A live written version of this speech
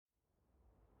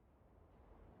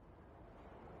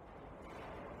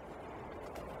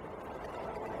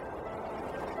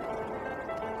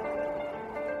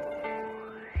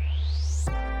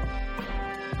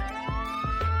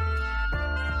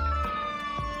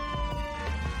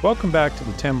Welcome back to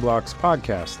the 10 Blocks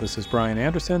podcast. This is Brian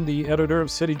Anderson, the editor of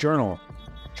City Journal.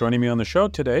 Joining me on the show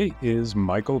today is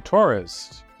Michael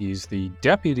Torres. He's the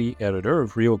deputy editor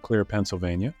of Real Clear,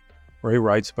 Pennsylvania, where he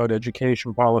writes about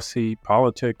education policy,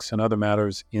 politics, and other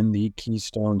matters in the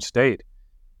Keystone state.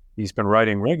 He's been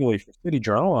writing regularly for City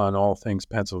Journal on all things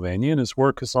Pennsylvania, and his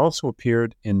work has also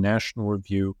appeared in National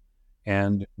Review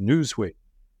and Newsweek.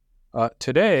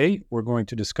 Today, we're going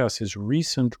to discuss his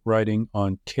recent writing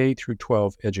on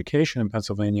K-12 education in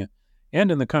Pennsylvania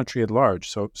and in the country at large.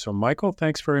 So Michael,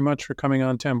 thanks very much for coming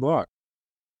on 10 Block.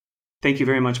 Thank you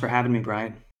very much for having me,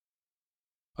 Brian.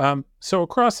 So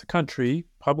across the country,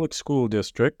 public school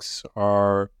districts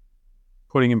are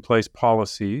putting in place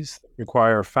policies that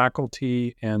require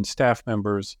faculty and staff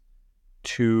members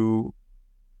to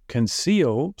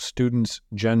conceal students'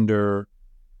 gender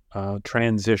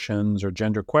transitions or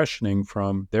gender questioning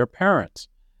from their parents.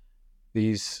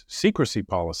 These secrecy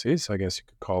policies, I guess you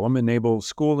could call them, enable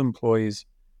school employees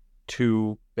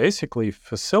to basically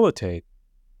facilitate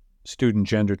student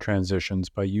gender transitions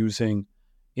by using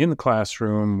in the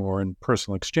classroom or in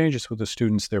personal exchanges with the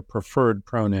students their preferred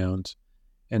pronouns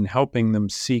and helping them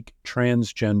seek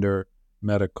transgender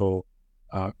medical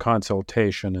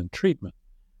consultation and treatment.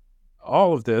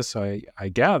 All of this, I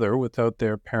gather, without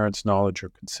their parents' knowledge or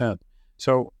consent.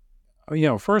 So,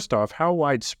 first off, how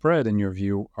widespread, in your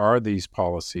view, are these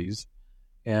policies,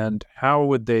 and how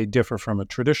would they differ from a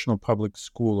traditional public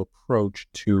school approach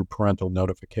to parental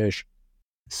notification?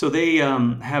 So they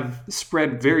have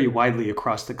spread very widely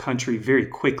across the country very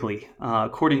quickly.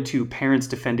 According to Parents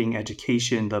Defending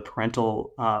Education, the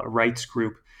parental rights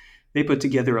group, they put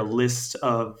together a list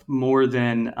of more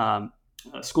than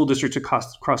school districts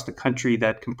across the country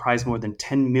that comprise more than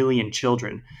 10 million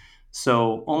children.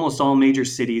 So almost all major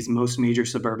cities, most major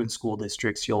suburban school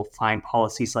districts, you'll find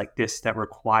policies like this that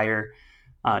require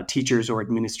teachers or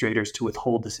administrators to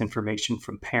withhold this information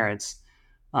from parents.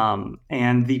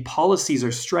 And the policies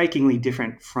are strikingly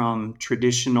different from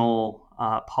traditional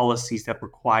policies that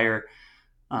require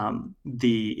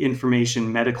the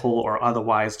information, medical or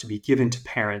otherwise, to be given to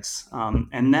parents.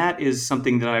 And that is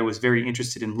something that I was very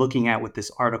interested in looking at with this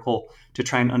article to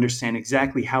try and understand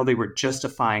exactly how they were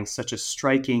justifying such a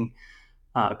striking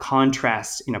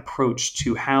contrast in approach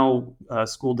to how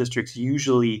school districts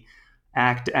usually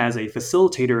act as a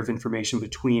facilitator of information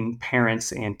between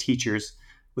parents and teachers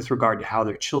with regard to how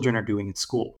their children are doing in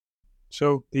school.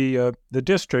 So the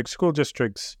school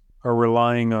districts are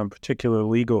relying on particular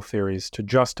legal theories to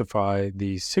justify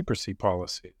the secrecy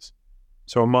policies.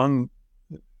 So among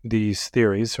these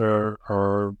theories are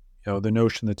the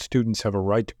notion that students have a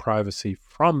right to privacy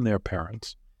from their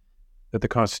parents, that the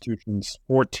Constitution's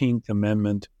 14th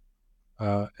Amendment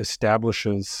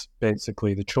establishes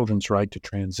basically the children's right to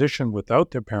transition without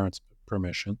their parents'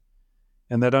 permission,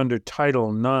 and that under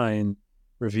Title IX,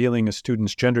 revealing a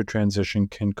student's gender transition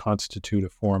can constitute a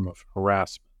form of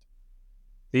harassment.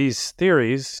 These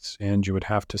theories, and you would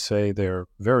have to say they're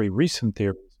very recent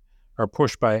theories, are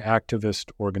pushed by activist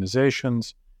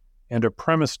organizations and are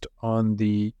premised on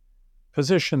the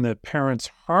position that parents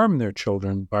harm their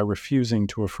children by refusing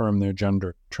to affirm their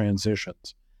gender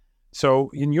transitions. So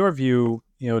in your view,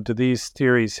 do these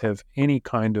theories have any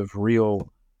kind of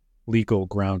real legal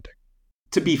grounding?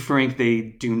 To be frank, they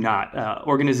do not.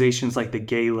 Organizations like the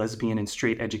Gay, Lesbian, and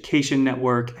Straight Education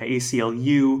Network,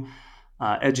 ACLU,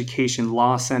 Education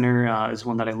Law Center is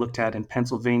one that I looked at in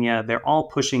Pennsylvania. They're all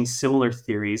pushing similar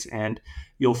theories, and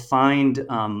you'll find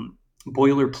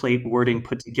boilerplate wording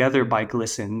put together by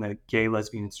GLSEN, the Gay,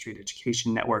 Lesbian, and Straight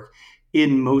Education Network,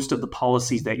 in most of the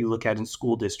policies that you look at in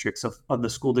school districts. Of the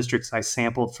school districts I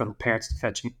sampled from the Parents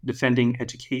Defending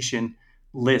Education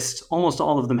list, almost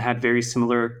all of them had very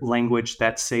similar language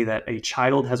that say that a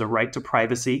child has a right to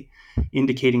privacy,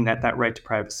 indicating that that right to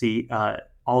privacy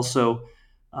also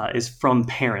is from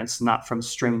parents, not from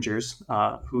strangers,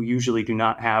 who usually do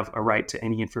not have a right to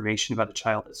any information about a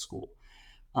child at school.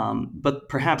 But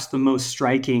perhaps the most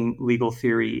striking legal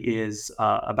theory is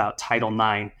about Title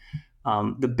IX.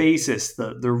 The basis,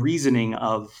 the reasoning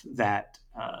of that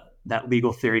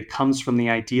legal theory comes from the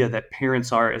idea that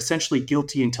parents are essentially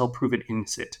guilty until proven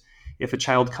innocent. If a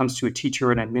child comes to a teacher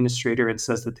or an administrator and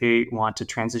says that they want to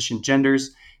transition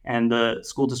genders, and the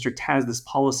school district has this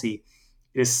policy,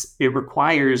 it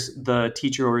requires the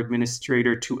teacher or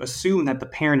administrator to assume that the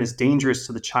parent is dangerous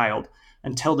to the child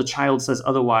until the child says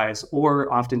otherwise,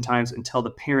 or oftentimes until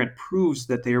the parent proves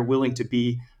that they are willing to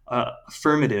be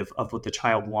affirmative of what the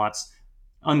child wants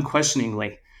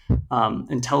unquestioningly.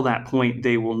 Until that point,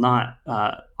 they will not,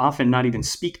 often not even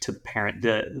speak to the parent.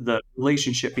 The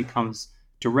relationship becomes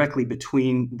directly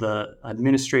between the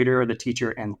administrator or the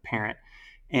teacher and the parent.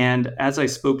 And as I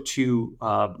spoke to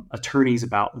attorneys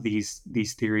about these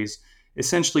theories,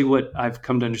 essentially what I've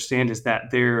come to understand is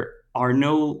that there are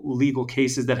no legal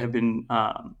cases that have been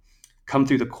come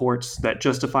through the courts that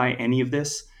justify any of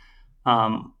this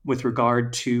with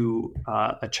regard to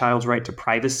a child's right to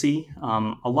privacy.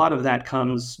 A lot of that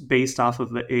comes based off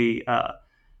of a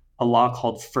law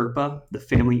called FERPA, the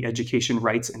Family Education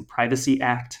Rights and Privacy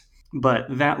Act. But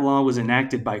that law was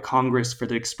enacted by Congress for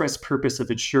the express purpose of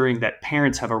ensuring that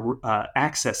parents have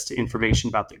access to information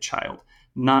about their child,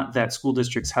 not that school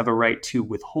districts have a right to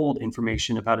withhold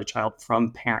information about a child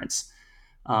from parents.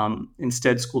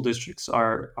 Instead, school districts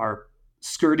are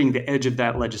skirting the edge of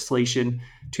that legislation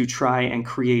to try and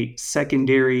create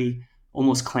secondary,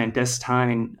 almost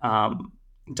clandestine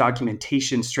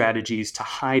documentation strategies to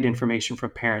hide information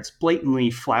from parents,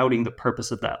 blatantly flouting the purpose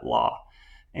of that law.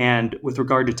 And with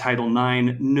regard to Title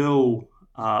IX, no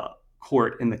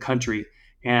court in the country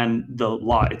and the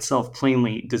law itself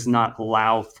plainly does not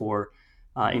allow for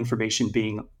information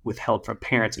being withheld from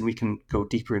parents. And we can go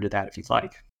deeper into that if you'd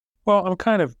like. Well, I'm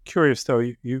kind of curious, though.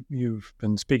 You've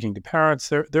been speaking to parents.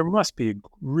 There must be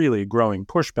really growing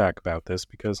pushback about this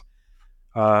because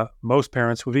most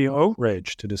parents would be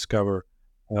outraged to discover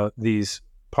these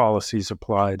policies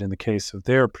applied in the case of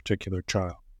their particular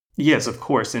child. Yes, of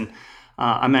course. And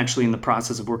I'm actually in the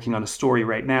process of working on a story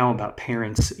right now about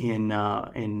parents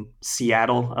in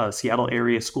Seattle, Seattle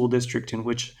area school district, in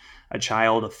which a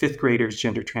child, a fifth grader's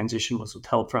gender transition was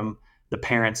withheld from the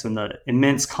parents, and the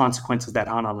immense consequences that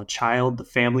on the child, the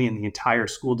family, and the entire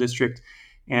school district.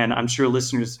 And I'm sure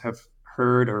listeners have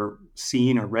heard or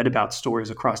seen or read about stories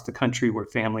across the country where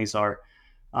families are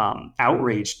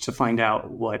outraged to find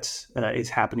out what is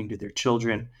happening to their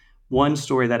children. One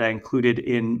story that I included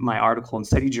in my article in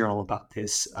Study Journal about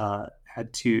this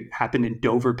happened in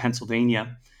Dover,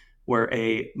 Pennsylvania, where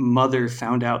a mother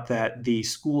found out that the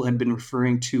school had been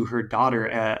referring to her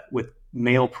daughter with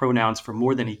male pronouns for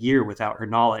more than a year without her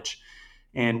knowledge.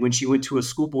 And when she went to a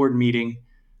school board meeting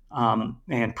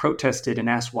and protested and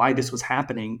asked why this was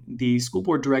happening, the school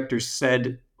board directors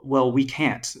said, well, we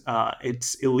can't.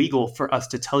 It's illegal for us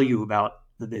to tell you about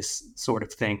this sort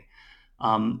of thing.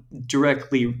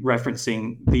 Directly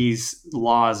referencing these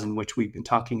laws in which we've been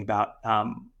talking about,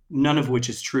 none of which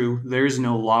is true. There is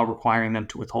no law requiring them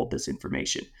to withhold this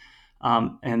information.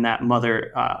 And that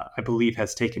mother, I believe,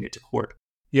 has taken it to court.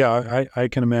 Yeah, I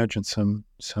can imagine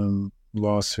some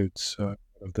lawsuits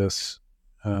of this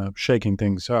shaking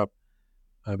things up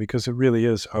because it really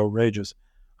is outrageous.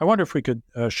 I wonder if we could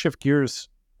shift gears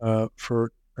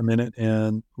for a minute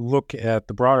and look at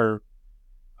the broader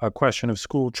question of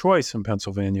school choice in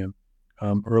Pennsylvania.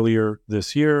 Earlier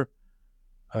this year,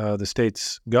 the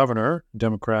state's governor,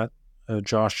 Democrat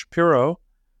Josh Shapiro,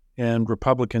 and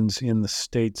Republicans in the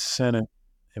state Senate,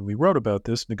 and we wrote about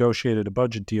this, negotiated a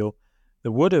budget deal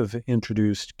that would have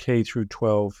introduced K through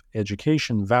 12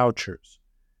 education vouchers.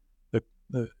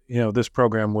 This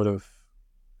program would have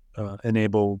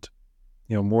enabled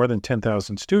more than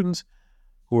 10,000 students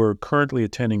who are currently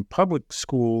attending public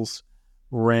schools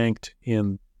ranked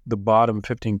in the bottom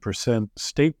 15%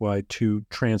 statewide to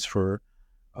transfer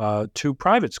to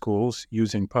private schools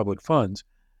using public funds.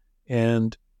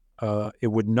 And it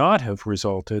would not have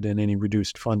resulted in any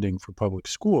reduced funding for public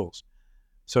schools.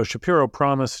 So Shapiro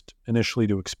promised initially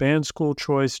to expand school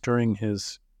choice during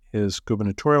his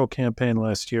gubernatorial campaign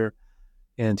last year,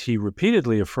 and he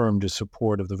repeatedly affirmed his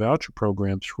support of the voucher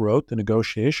program throughout the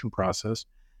negotiation process,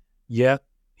 yet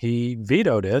he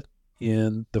vetoed it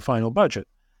in the final budget.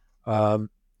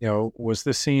 Was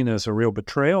this seen as a real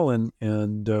betrayal,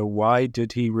 and why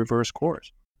did he reverse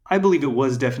course? I believe it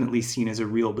was definitely seen as a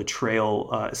real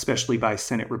betrayal, especially by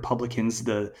Senate Republicans.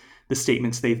 The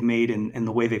statements they've made and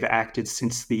the way they've acted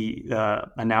since the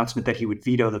announcement that he would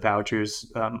veto the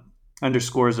vouchers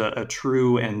underscores a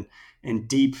true and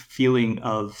deep feeling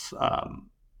of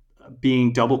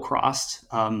being double-crossed.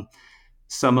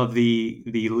 Some of the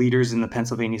leaders in the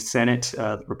Pennsylvania Senate,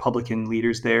 the Republican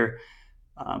leaders there,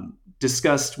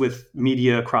 discussed with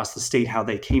media across the state how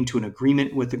they came to an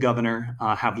agreement with the governor,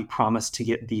 how he promised to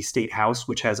get the state house,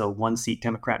 which has a one-seat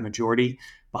Democrat majority,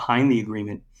 behind the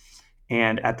agreement.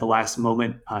 And at the last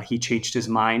moment, he changed his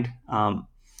mind.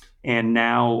 And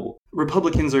now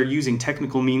Republicans are using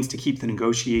technical means to keep the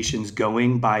negotiations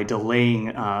going by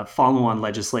delaying follow-on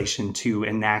legislation to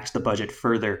enact the budget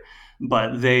further.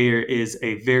 But there is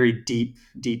a very deep,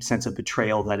 deep sense of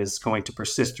betrayal that is going to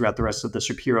persist throughout the rest of the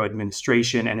Shapiro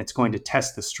administration, and it's going to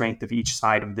test the strength of each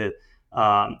side of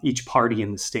each party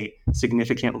in the state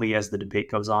significantly as the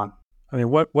debate goes on. I mean,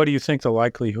 what do you think the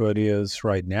likelihood is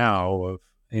right now of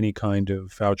any kind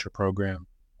of voucher program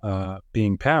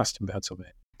being passed in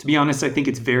Pennsylvania? To be honest, I think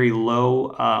it's very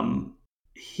low.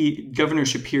 Governor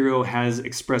Shapiro has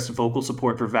expressed vocal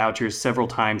support for vouchers several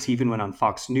times. He even went on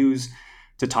Fox News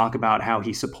to talk about how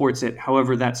he supports it.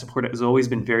 However, that support has always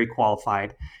been very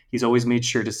qualified. He's always made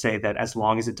sure to say that as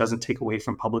long as it doesn't take away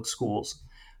from public schools.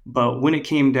 But when it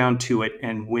came down to it,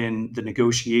 and when the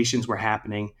negotiations were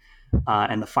happening,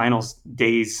 and the final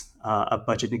days of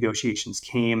budget negotiations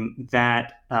came,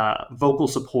 that vocal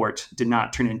support did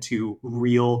not turn into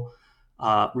real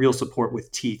support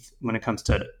with teeth when it comes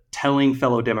to telling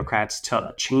fellow Democrats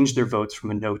to change their votes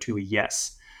from a no to a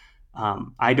yes.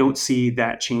 I don't see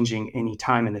that changing any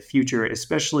time in the future,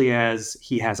 especially as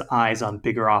he has eyes on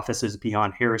bigger offices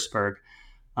beyond Harrisburg.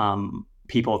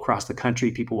 People across the country,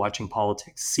 people watching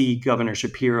politics, see Governor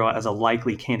Shapiro as a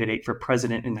likely candidate for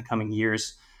president in the coming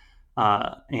years.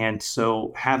 And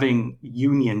so having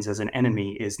unions as an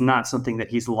enemy is not something that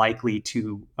he's likely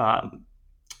to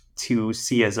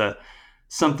see as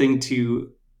something to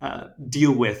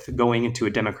deal with going into a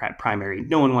Democrat primary.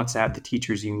 No one wants to have the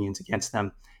teachers' unions against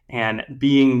them. And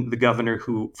being the governor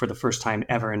who, for the first time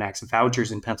ever, enacts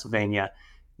vouchers in Pennsylvania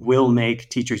will make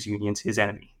teachers' unions his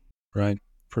enemy. Right,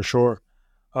 for sure.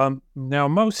 Now,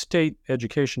 most state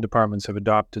education departments have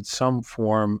adopted some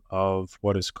form of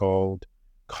what is called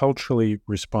culturally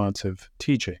responsive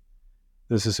teaching.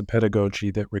 This is a pedagogy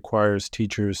that requires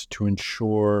teachers to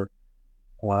ensure,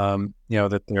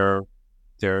 that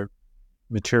their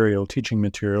teaching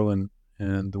material,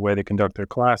 and the way they conduct their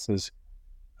classes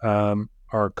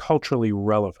are culturally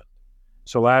relevant.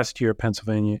 So last year,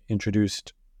 Pennsylvania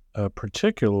introduced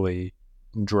particularly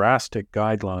drastic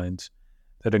guidelines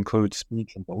that include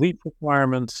speech and belief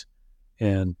requirements,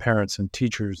 and parents and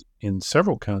teachers in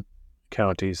several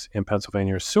counties in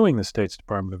Pennsylvania are suing the state's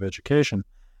Department of Education,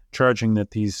 charging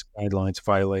that these guidelines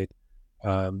violate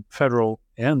federal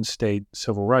and state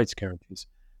civil rights guarantees.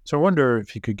 So I wonder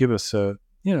if you could give us a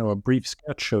brief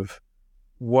sketch of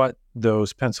what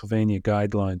those Pennsylvania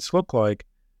guidelines look like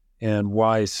and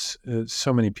why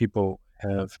so many people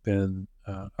have been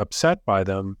upset by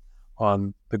them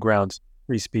on the grounds of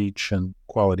free speech and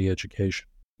quality education.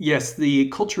 Yes, the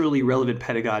culturally relevant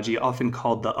pedagogy, often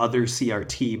called the other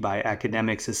CRT by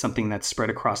academics, is something that's spread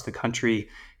across the country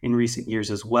in recent years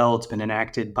as well. It's been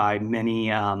enacted by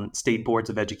many state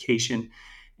boards of education.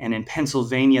 And in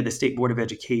Pennsylvania, the State Board of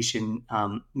Education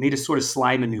made a sort of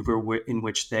slide maneuver in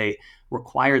which they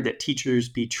required that teachers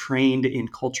be trained in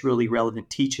culturally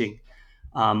relevant teaching,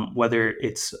 whether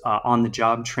it's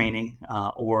on-the-job training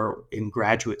or in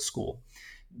graduate school.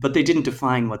 But they didn't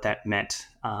define what that meant.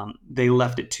 They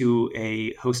left it to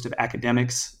a host of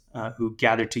academics who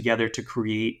gathered together to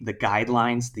create the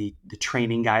guidelines, the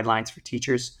training guidelines for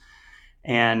teachers.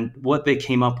 And what they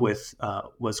came up with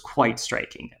was quite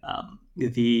striking.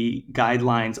 The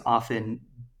guidelines often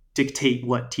dictate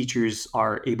what teachers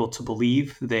are able to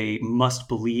believe. They must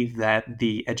believe that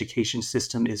the education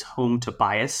system is home to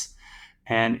bias,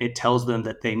 and it tells them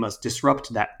that they must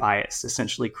disrupt that bias,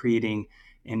 essentially creating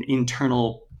an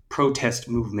internal protest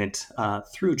movement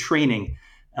through training,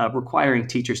 requiring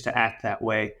teachers to act that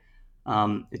way.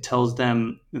 It tells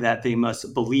them that they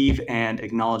must believe and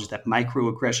acknowledge that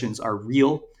microaggressions are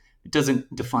real. It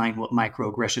doesn't define what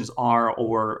microaggressions are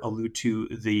or allude to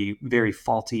the very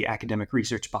faulty academic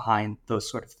research behind those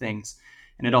sort of things.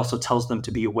 And it also tells them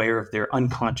to be aware of their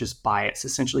unconscious bias,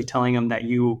 essentially telling them that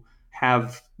you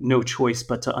have no choice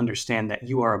but to understand that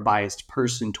you are a biased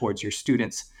person towards your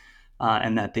students,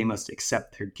 and that they must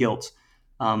accept their guilt.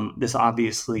 This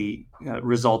obviously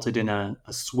resulted in a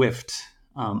swift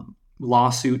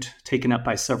lawsuit taken up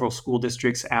by several school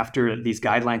districts after these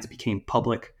guidelines became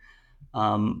public,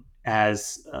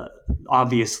 as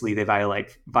obviously they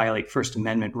violate First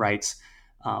Amendment rights,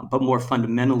 but more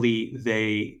fundamentally,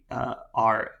 they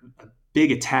are a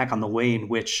big attack on the way in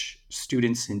which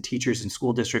students and teachers in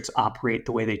school districts operate,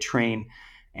 the way they train,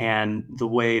 and the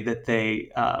way that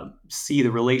they see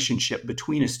the relationship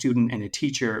between a student and a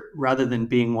teacher, rather than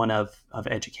being one of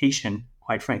education,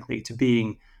 quite frankly, to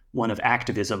being one of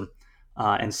activism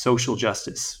and social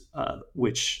justice,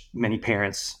 which many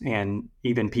parents and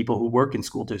even people who work in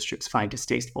school districts find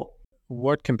distasteful.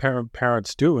 What can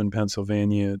parents do in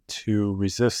Pennsylvania to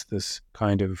resist this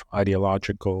kind of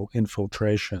ideological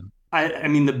infiltration? I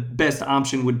mean, the best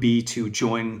option would be to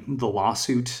join the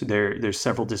lawsuit. There's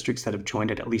several districts that have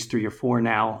joined it, at least 3 or 4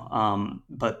 now.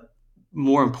 But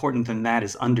more important than that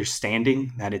is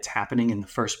understanding that it's happening in the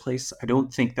first place. I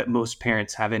don't think that most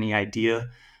parents have any idea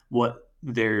what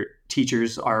their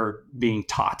teachers are being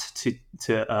taught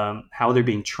to how they're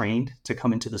being trained to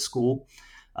come into the school,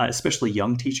 especially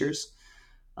young teachers.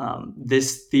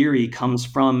 This theory comes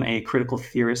from a critical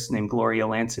theorist named Gloria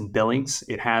Ladson-Billings.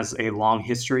 It has a long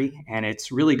history, and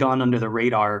it's really gone under the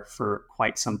radar for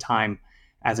quite some time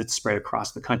as it's spread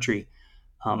across the country.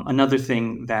 Another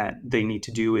thing that they need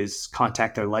to do is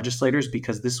contact their legislators,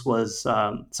 because this was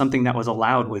something that was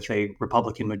allowed with a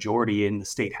Republican majority in the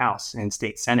state House and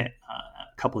state Senate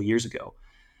a couple of years ago.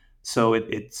 So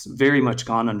it's very much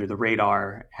gone under the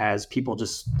radar, as people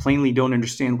just plainly don't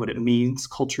understand what it means.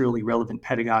 Culturally relevant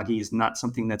pedagogy is not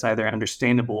something that's either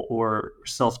understandable or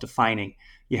self-defining.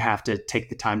 You have to take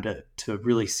the time to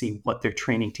really see what they're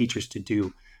training teachers to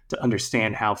do to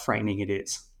understand how frightening it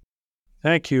is.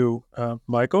 Thank you,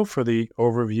 Michael, for the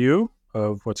overview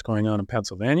of what's going on in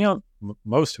Pennsylvania,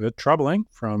 most of it troubling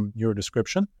from your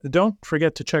description. Don't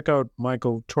forget to check out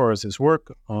Michael Torres'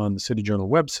 work on the City Journal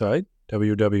website,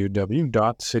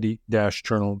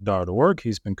 www.city-journal.org.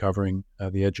 He's been covering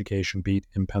the education beat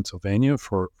in Pennsylvania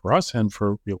for us and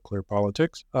for Real Clear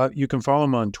Politics. You can follow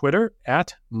him on Twitter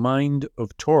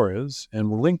 @MindOfTorres, and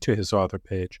we'll link to his author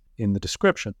page in the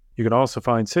description. You can also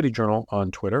find City Journal on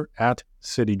Twitter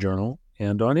 @CityJournal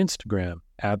and on Instagram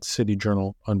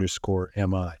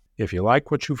 @CityJournal_MI. If you like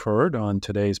what you've heard on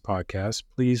today's podcast,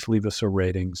 please leave us a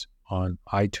ratings on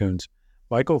iTunes.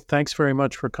 Michael, thanks very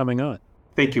much for coming on.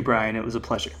 Thank you, Brian. It was a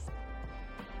pleasure.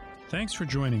 Thanks for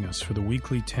joining us for the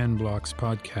weekly 10 Blocks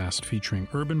podcast featuring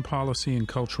urban policy and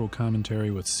cultural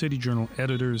commentary with City Journal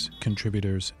editors,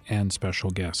 contributors, and special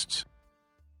guests.